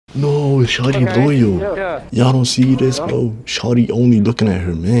No, Shawty loyal. Yeah. Y'all don't see this, bro. Shawty only looking at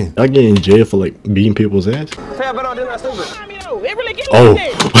her man. I get in jail for like beating people's ass. Oh,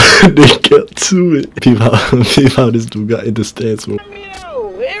 they got to it. Peep how this dude got in the stance, bro.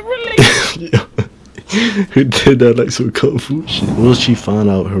 Yeah. Who did that like some kung fu shit? Will she find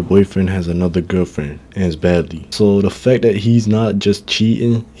out her boyfriend has another girlfriend and it's badly? So the fact that he's not just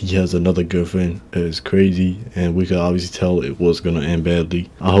cheating, he has another girlfriend is crazy, and we could obviously tell it was gonna end badly.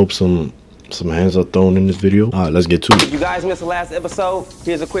 I hope some hands are thrown in this video. Alright, let's get to it. If you guys missed the last episode,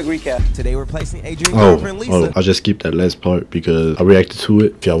 here's a quick recap. Today we're placing Adrian's girlfriend Lisa. Oh, I just skipped that last part because I reacted to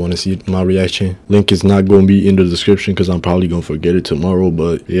it. If y'all want to see my reaction, link is not going to be in the description because I'm probably going to forget it tomorrow.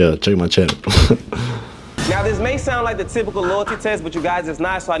 But yeah, check my channel. Now, this may sound like the typical loyalty test, but you guys, it's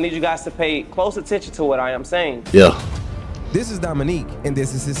not, so I need you guys to pay close attention to what I am saying. Yeah. This is Dominique, and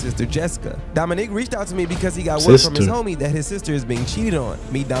this is his sister Jessica. Dominique reached out to me because he got word from his homie that his sister is being cheated on.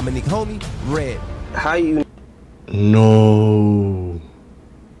 Meet Dominique homie, Red. How you... No.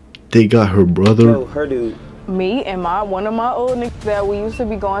 They got her brother. No, her dude. Me and one of my old niggas that we used to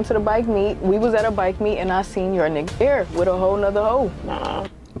be going to the bike meet. We was at a bike meet and I seen your nigga there with a whole nother hoe. Nah.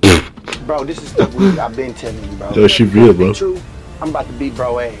 Bro, this is stuff I've been telling you, bro. Yo, she real, bro. I'm about to beat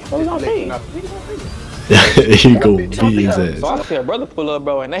bro ass. Who's on me? He go beat his ass. So I see a brother pull up,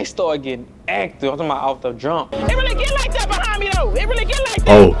 bro, and they start getting active. I'm talking about off the jump. It really get like that behind me, though. It really get like that.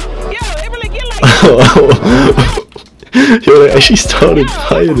 Oh. Yeah, it really get like that. Yo, they actually started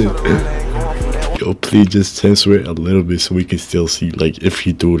fighting. Yo, please just censor it a little bit so we can still see, like, if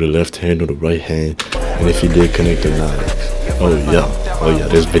he threw the left hand or the right hand, and if he did connect or not. Oh yeah, oh yeah,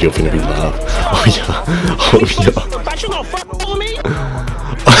 this video finna be live. Oh yeah, oh yeah.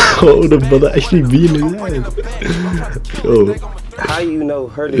 Oh, the brother actually beating his ass. Yo. How you know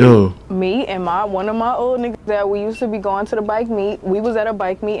her dude? Yo. Me and one of my old niggas that we used to be going to the bike meet. We was at a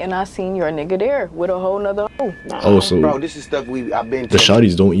bike meet and I seen your nigga there with a whole nother hoe. Oh, so bro, this is stuff I've been. The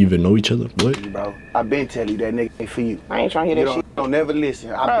shawties don't even know each other. What? Bro, I've been telling you that nigga ain't for you. I ain't trying to hear that shit. Don't never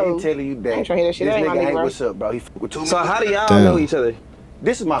listen. I've been telling you that. I ain't trying to hear that shit. This That ain't my nigga nigga, ain't bro. what's up, bro. He fuck with too So much. how do y'all know each other?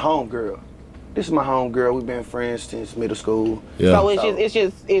 This is my home girl. This is my home girl. We've been friends since middle school. Yeah. So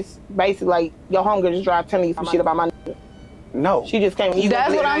it's basically like your homegirl just drive telling you some shit about my nigga. No. She just came.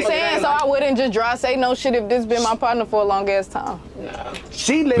 That's what I'm saying. So I wouldn't just dry say no shit if this been my partner for a long ass time. No.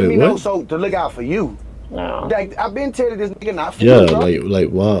 She let me know so to look out for you. No. Like, I've been telling this nigga not for Yeah, you, bro. like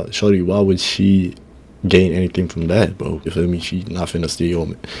why, shawty, why would she gain anything from that, bro? You feel me? She not finna steal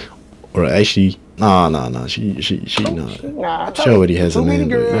me. Or actually, nah, she not. She already has a man,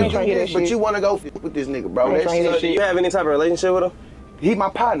 but you wanna go with this nigga, bro. So do you have any type of relationship with him? He my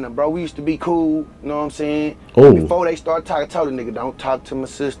partner, bro. We used to be cool, you know what I'm saying? Oh. Before they start talking, I told the nigga, don't talk to my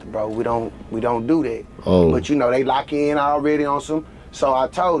sister, bro. We don't do that. Oh. But you know, they lock in already on some. So I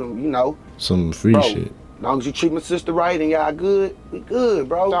told him, you know. Some free bro, shit. As long as you treat my sister right and y'all good, we good,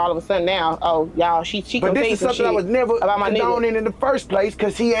 bro. So all of a sudden now, oh y'all, she But this is something I was never about my condoning in the first place,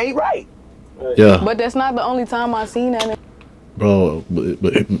 cause he ain't right. Yeah. But that's not the only time I seen that. Bro,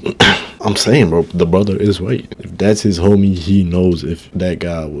 but I'm saying, bro, the brother is right. If that's his homie, he knows if that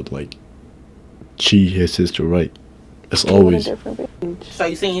guy would like cheat his sister right. It's always. So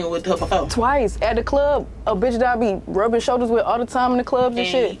you seen him with her before? Twice at the club, a bitch that I be rubbing shoulders with all the time in the clubs and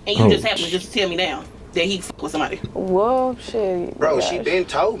shit. And you just happen to just tell me now that he fuck with somebody. Well, shit. Bro, she been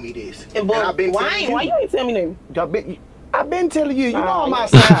told me this. And boy, I've been why you ain't tell me that? I've been telling you, you know I'm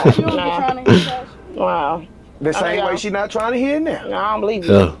outside. Wow. The same way she not trying to hear it now. No, I don't believe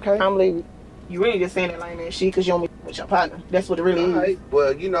you. Okay. I don't believe you. You really just saying that like that shit because you don't be with your partner. That's what it really is.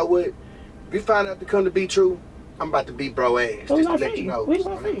 Well, you know what? If you find out to come to be true, I'm about to beat bro ass. Just to let you know. We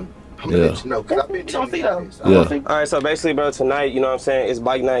gonna see. I'm gonna let you know, because I've been telling you this. Yeah. All right, so basically, bro, tonight, you know what I'm saying, it's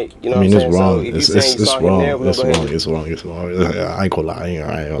bike night. You know what I'm it's saying? wrong. So if you saying you saw him there, we're gonna go ahead. It's wrong. I ain't gonna lie. I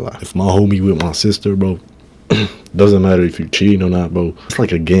ain't gonna lie. If my homie with my sister, bro, doesn't matter if you cheating or not, bro. It's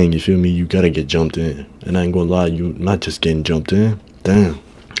like a gang, you feel me? You gotta get jumped in. And I ain't gonna lie, you not just getting jumped in. Damn.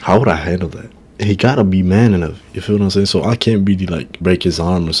 How would I handle that? He gotta be man enough, you feel what I'm saying? So I can't really like break his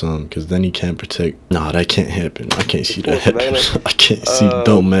arm or something, because then he can't protect. Nah, that can't happen. I can't see that happen. I can't see.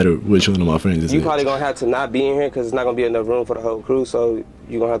 Don't matter which one of my friends is. You probably gonna have to not be in here because it's not gonna be enough room for the whole crew. So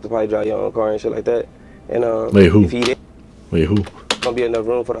you gonna have to probably drive your own car and shit like that. And wait, who? If he Wait, who? Gonna be enough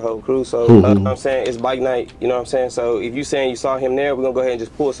room for the whole crew. So who? I'm saying it's bike night. You know what I'm saying? So if you saying you saw him there, we're gonna go ahead and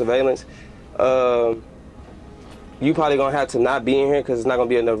just pull surveillance. You probably gonna have to not be in here because it's not gonna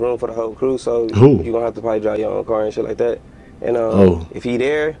be enough room for the whole crew. So you're gonna have to probably drive your own car and shit like that. And if he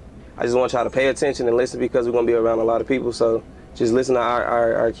there, I just want y'all to pay attention and listen because we're gonna be around a lot of people. So just listen to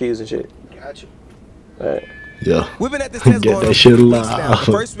our cues and shit. Gotcha. All right. Yeah. We've been at this test Get going that shit now. live.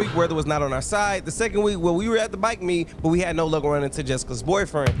 The first week, weather was not on our side. The second week, well, we were at the bike meet, but we had no luck running into Jessica's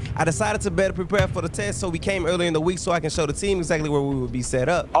boyfriend. I decided to better prepare for the test, so we came early in the week so I can show the team exactly where we would be set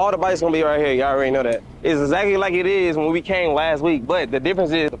up. All the bikes gonna be right here. Y'all already know that. It's exactly like it is when we came last week, but the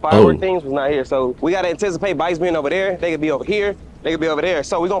difference is the firework things was not here. So we gotta anticipate bikes being over there. They could be over here. They could be over there.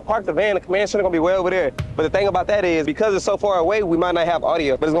 So we're gonna park the van. The command center gonna be way over there. But the thing about that is, because it's so far away, we might not have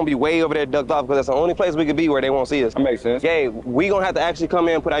audio, but it's gonna be way over there ducked off because that's the only place we could be where they won't see us. That makes sense. Yeah, we gonna have to actually come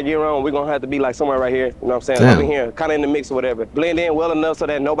in, put our gear on. We're gonna have to be like somewhere right here. You know what I'm saying? Damn. Over here, kind of in the mix or whatever. Blend in well enough so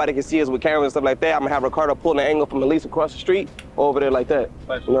that nobody can see us with cameras and stuff like that. I'm gonna have Ricardo pulling an angle from at least across the street or over there like that.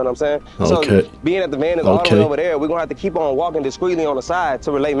 You know what I'm saying? Okay. So being at the van is all the way over there, we're gonna have to keep on walking discreetly on the side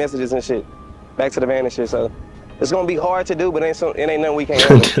to relay messages and shit back to the van and shit. So it's gonna be hard to do, but it ain't nothing we can't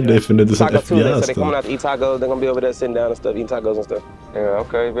handle. They finna do some Taco Tuesday, FBI so they coming out to eat tacos. They're gonna be over there sitting down and stuff, eating tacos and stuff. Yeah,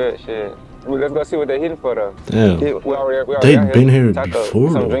 okay, bet, shit. Well, let's go see what they're hitting for, though. Damn. They've been here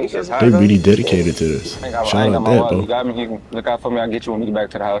before, though. They really dedicated to this. Shout out that, though. You got me, you can look out for me, I'll get you when we get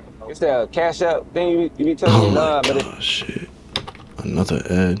back to the house. It's the cash out thing you be telling me, nah, but Oh, shit. Another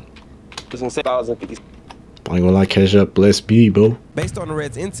ad. it's in $6.50. I ain't gonna lie, cash up, bless me, bro. Based on the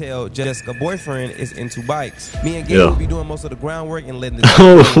Red's intel, Jessica's boyfriend is into bikes. Me and Gabe will be doing most of the groundwork and letting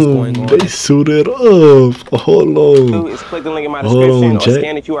the going on. They suited up. Hold on. It's click the link in my description or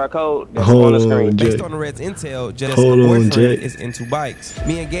scan the QR code that's on the screen. Based on the Red's intel, Jessica's boyfriend is into bikes.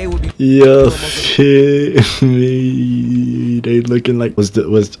 Me and Gabe will be yeah, shit. They looking like was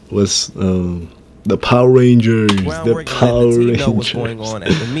the Power Rangers. The Power Rangers. Know what's going on at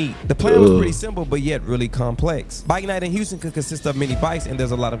the meet. The plan was pretty simple, but yet really complex. Bike night in Houston could consist of many bikes, and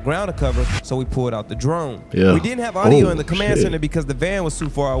there's a lot of ground to cover, so we pulled out the drone. Yeah. We didn't have audio in the command center because the van was too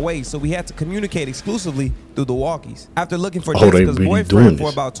far away, so we had to communicate exclusively through the walkies. After looking for Jessica's boyfriend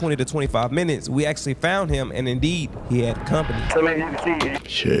for about 20 to 25 minutes, we actually found him, and indeed, he had company.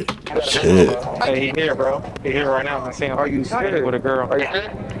 Shit. Hey, he here, bro. He here right now. I'm seeing are you scared with a girl? Are you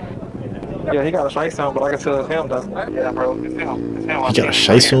scared? Yeah, he got a shice on, but I can tell it's him, though. Yeah, bro, it's him. It's him. He got a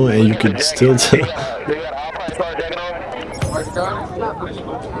shice on, and you can still tell.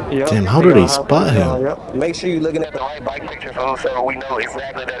 Damn, how do they spot him? Make sure you're looking at the right bike picture so we know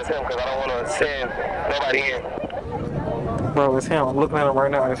exactly that it's him, because I don't want to send nobody in. Bro, it's him. I'm looking at him right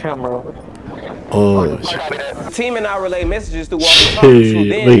now. It's him, bro. Oh, shit. Team and I relay messages through walkie-talkies.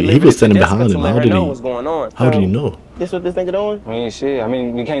 Wait, he was standing behind him. How did he know? This what this nigga doing? I mean, shit. I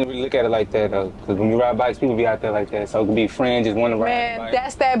mean, you can't really look at it like that, though. Because when you ride bikes, people be out there like that. So it could be friends just want to ride. Man,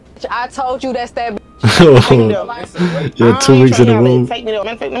 that's that bitch. I told you that's that bitch. Yeah, 2 weeks in a row. Take me there.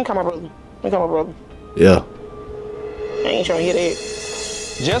 Let me come, my brother. Let me come, my brother. Yeah. I ain't trying to hear that.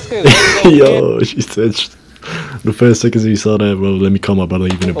 Jessica, yo, she said the first seconds you saw that, bro, let me call my brother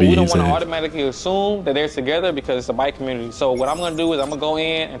even to be. We don't want to automatically assume that they're together because it's a bike community. So what I'm gonna do is I'm gonna go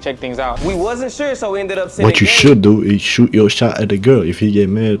in and check things out. We wasn't sure, so we ended up sitting. What you should do is shoot your shot at the girl if he get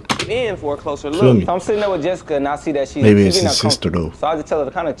mad. In for a closer look. So I'm sitting there with Jessica and I see that she's maybe it's his sister though. So I just tell her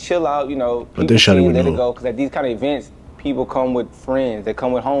to kind of chill out, you know. But they shot it with let it go because at these kind of events, people come with friends, they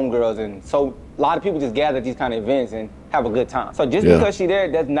come with homegirls, and so a lot of people just gather at these kind of events and have a good time. So just because she's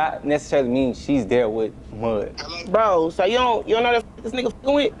there does not necessarily mean she's there with mud. Bro, so you don't know this nigga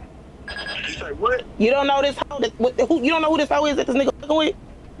fucking with? You say what? You don't know this hoe? You don't know who this hoe is that this nigga fucking with?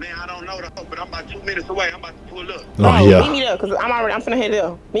 Man, I don't know the hoe, but I'm about 2 minutes away. I'm about to pull up. Bro, oh yeah. Meet me there, cause I'm finna head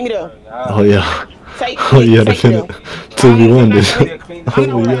there. Meet me there. Oh yeah. Take the finna 2v1 this.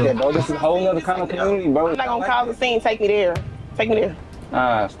 Oh yeah. Bro, this is a whole other kind of community, bro. I'm not gonna cause a scene. Take me there. Take me there.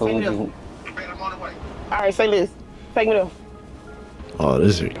 So I'm on the way. All right, say this. Take me there. Oh,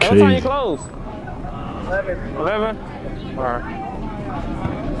 this is what time crazy. you close? 11. All right.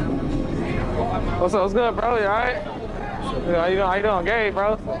 What's up? What's good, bro? You all right? How you doing, Gabe,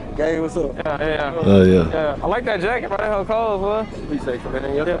 bro? Gabe, what's up? Yeah. Oh yeah. Yeah, I like that jacket, bro. That whole clothes, bro. Appreciate you,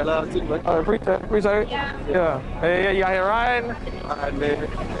 man. Your love too, man. I appreciate it. Yeah. Hey, you out here riding? Alright, man.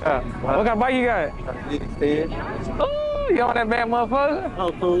 Yeah. What kind of bike you got? Oh, you on that bad motherfucker?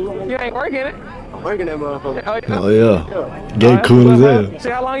 Oh, cool. You ain't working it? I'm working that motherfucker. Oh yeah. Get cool as hell. See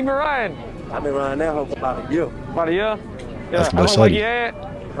how long you been riding? I've been riding that hoe for about a year. About a year? Yeah. That's How long bike you had?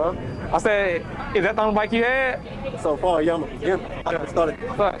 Huh? I said, is that the only bike you had? So far, yeah, I got started.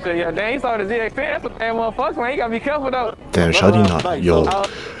 Yeah, dang, he started the ZX10. That's a bad motherfucker, man. You gotta be careful though. Damn, shawty not. Yo.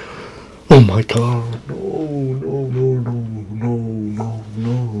 Oh my god.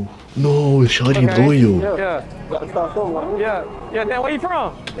 No, shawty loyal. Yeah, damn, where you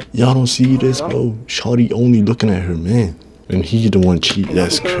from? Y'all don't see this, bro. Shawty only looking at her man. And he's the one cheating.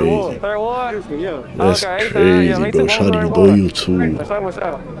 That's crazy. Third ward? That's okay, crazy, bro. Shawty loyal too. What's up? What's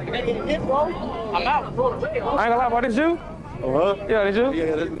up? I'm out. I ain't gonna lie, bro. This you? Yeah, this you?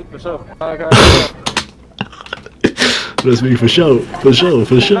 Yeah, that's me for sure. Okay. That's me for sure. For sure.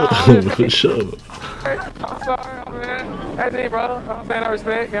 For sure. For sure. I'm sorry, man. That's it, bro. I'm saying I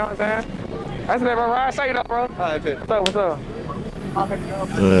respect. You know what I'm saying? That's it, bro. Ride safe, though, bro. Alright, what's up? What's up?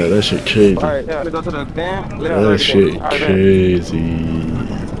 That shit crazy. Alright, yeah. Go to the van. That shit crazy.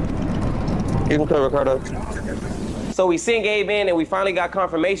 You can cover Ricardo. So we sent Gabe in and we finally got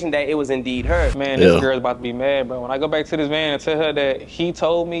confirmation that it was indeed her. Man, this girl's about to be mad, bro. When I go back to this van and tell her that he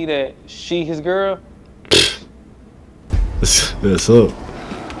told me that she his girl. That's up.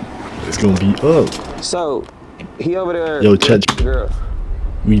 It's gonna be up. So, he over there. Yo, chat. Girl.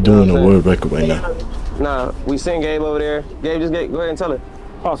 We doing a world record right now. Nah, we sent Gabe over there. Gabe, just go ahead and tell her.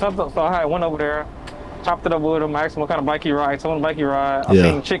 Oh, so I went over there, chopped it up with him. I asked him what kind of bike he rides. Told him the bike he ride. I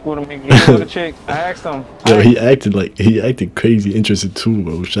seen a chick with him. He with a chick. I asked him. Yo, he acted crazy interested too,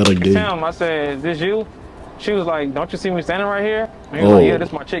 bro. Shout out Gabe. I said, "Is this you?" She was like, "Don't you see me standing right here?" And he was like, "Yeah, this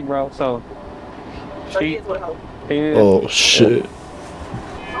is my chick, bro." So she. Oh shit.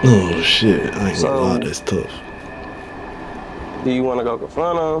 Oh shit. I ain't gonna lie, that's tough. Do you want to go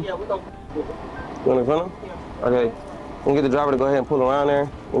confront him? Yeah, we go. You want to confront him? Okay. We'll get the driver to go ahead and pull around there.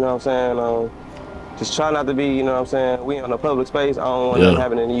 You know what I'm saying? Just try not to be, you know what I'm saying? We on a public space. I don't want that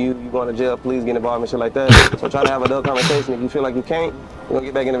happening to you. You going to jail, please get involved and shit like that. So try to have adult conversation. If you feel like you can't, we're going to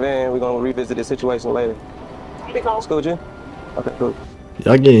get back in the van. We're going to revisit this situation later. It's cool with you? Okay, cool.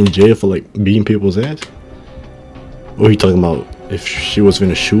 Y'all get in jail for like beating people's ass? What are you talking about? If she was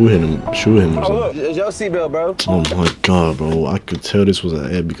gonna shoot him or something. Oh look, it's your seatbelt, bro. Oh my god, bro. I could tell this was an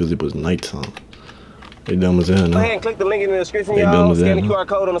ad because it was nighttime. They dumb as hell, no? Go ahead and click the link in the description, y'all. Scan the QR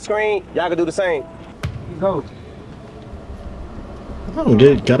code on the screen. Y'all can do the same. Go. I don't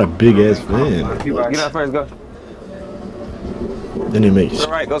get got a big ass van. Get out first, go. Then it makes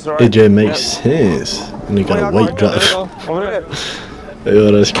it just makes sense. And they got a white drive.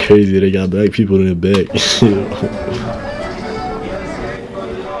 Yo, that's crazy. They got black people in the back.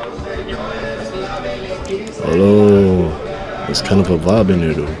 Hello. It's kind of a vibe in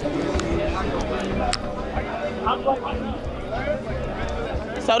there though.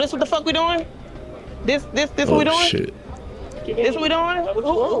 So this what the fuck we doing? This what we doing? Shit. This what we doing?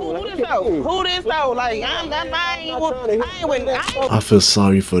 Who this though? Who this though? Like I ain't with. I feel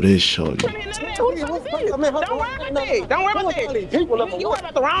sorry for this shorty. Don't worry about that. Don't worry about that. You worry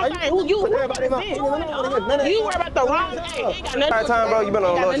about the wrong thing. Who you worry about this? You worry about the wrong thing. Entire time, bro. You been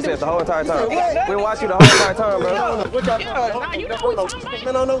on low the whole entire time. We watch you the whole entire time, bro. Yeah, you know what we talking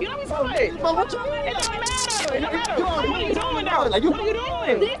about. You know what we talking about. What you doing? It don't matter. What are you doing though? What are you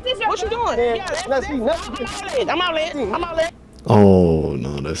doing? What you doing? Yeah, I'm out late. Oh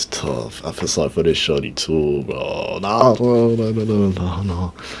no, that's tough. I feel sorry for this shorty too, bro.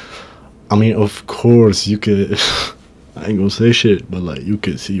 No. I mean, of course you could. I ain't gonna say shit, but like you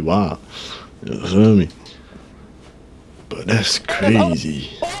could see why. You feel me? But that's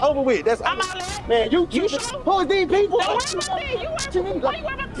crazy. Over with. That's I'm out there. Man, you who are these people?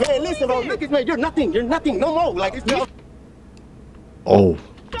 Man, listen, bro. Look at me. You're nothing. You're nothing. No more. Like it's no. Oh.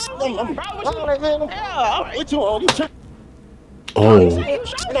 What you on? You Oh.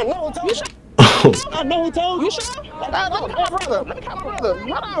 And I know who told you. I know who told you. Let me call my brother.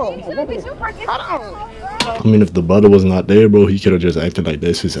 Hold on. I mean, if the brother was not there, bro, he could have just acted like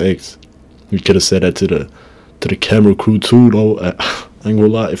that's his ex. He could have said that to the camera crew too. No, I ain't gonna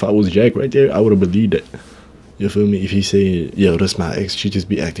lie. If I was Jack right there, I would have believed that. You feel me? If he said, "Yo, that's my ex," she just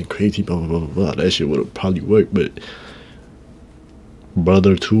be acting crazy, blah blah blah blah. That shit would have probably worked. But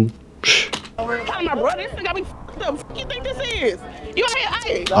brother too. My brother, this thing got me fucked up. What you think this is? You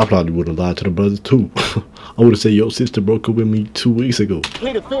ain't. I probably would have lied to the brother too. I would have said, "Yo, sister broke up with me 2 weeks ago."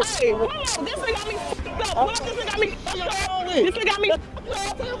 Hey, this thing got me fucked up. This thing got me fucked up. This thing got me fucked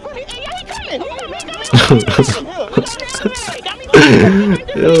up.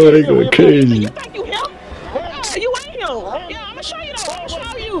 Yo, they going crazy. You think you him? You ain't him. Yeah, I'ma show you though.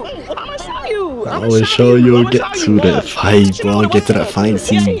 I'ma show you. I will show you. Get to that fight, bro. Get to that fight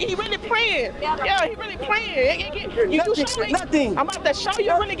scene. Yeah, he really playing. Yeah, he really playing. You do nothing. I'm about to show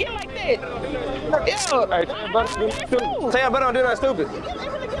you really get like that. Yeah. Say I better don't do nothing stupid.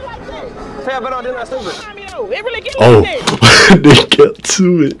 Say I better don't do nothing stupid. It really get like that. They got to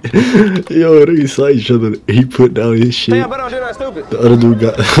it. Yo, they saw each other. He put down his shit. Say I better don't do nothing stupid. The other dude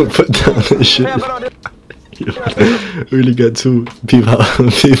got put down his shit. Say I better don't do really got to people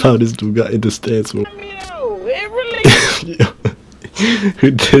how this dude got in the stance, bro. It really.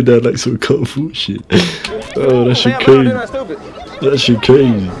 Who did that like some kung fu shit? Oh, that shit crazy. That shit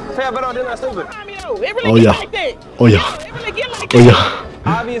crazy. Oh yeah. Oh yeah. Oh yeah.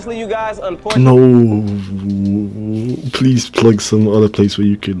 Obviously, you guys, unfortunately. No. Please plug some other place where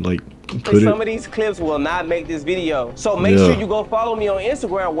you could like put it. Some of these clips will not make this video. So make sure you go follow me on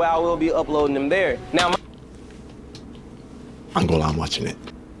Instagram where I will be uploading them there. Now, I'm gonna lie, I'm watching it.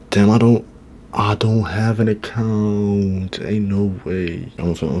 Damn, I don't have an account. Ain't no way.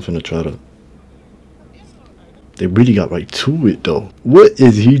 I'm finna try to. They really got right to it though. What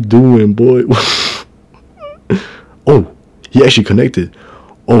is he doing, boy? Oh, he actually connected.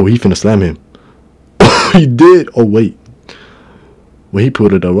 Oh, he finna slam him. He did. Oh wait. Well, he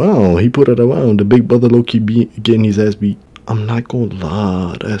put it around. He put it around. The big brother low-key getting his ass beat. I'm not gonna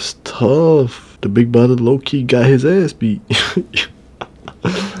lie, that's tough. The big brother low-key got his ass beat.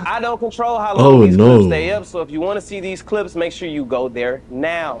 I don't control how long these clips stay up, so if you want to see these clips, make sure you go there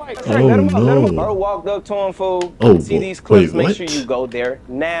now. Oh no. Or walked up to him, fool. Oh, see these clips, wait, make sure you go there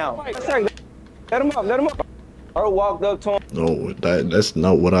now. Let him up. Or walked up to him. No, that's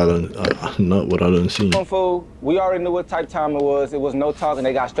not what I done. Not what I done seen. Fool, we already knew what type of time it was. It was no talking.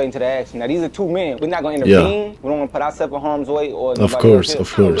 They got straight into the action. Now these are two men. We're not gonna intervene. We don't want to put ourselves in harm's way or. Of course. That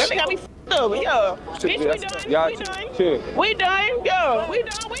nigga got me f***ed up, yo. Bitch, we done. We done, yo. We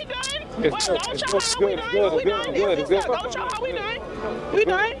done. Don't show how we done. We done. Don't show how we done. We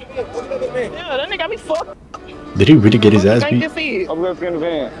done. Yeah, that nigga got me fucked. Did he really get his ass beat? I'm gonna be in the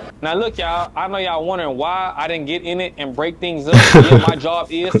van. Now look, y'all, I know y'all wondering why I didn't get in it and break things up. Yeah, my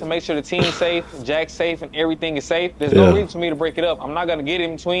job is to make sure the team's safe, Jack's safe, and everything is safe. There's no reason for me to break it up. I'm not gonna get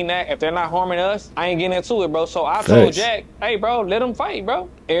in between that. If they're not harming us, I ain't getting into it, bro. So I told Jack, hey, bro, let them fight, bro.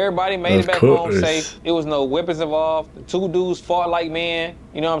 Everybody made it back home safe. It was no weapons involved. The two dudes fought like men.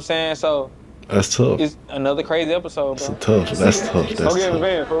 You know what I'm saying? So that's tough. It's another crazy episode, bro. That's tough. Go get in the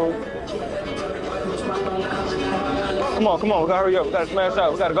van, fool. Come on, we gotta hurry up. We gotta smash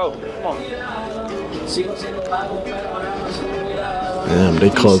out. We gotta go. Come on. Damn, they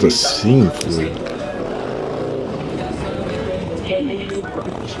caused a scene for it.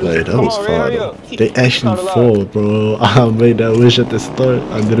 Like, that was fun. They actually fought, bro. I made that wish at the start.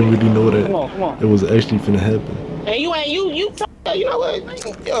 I didn't really know that it was actually finna happen. Hey, you know what? Yo,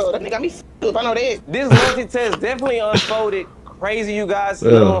 that nigga got me f***ed up. I know that. This loyalty test definitely unfolded. Crazy, you guys.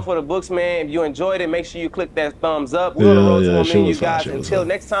 Another one for the books, man. If you enjoyed it, make sure you click that thumbs up. We're on the road to 1 million, you guys. Until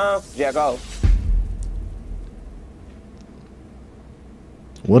next time, Jack off.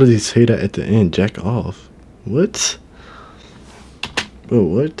 What did he say that at the end? Jack off? What? Bro,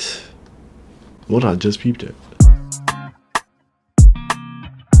 what? What I just peeped at?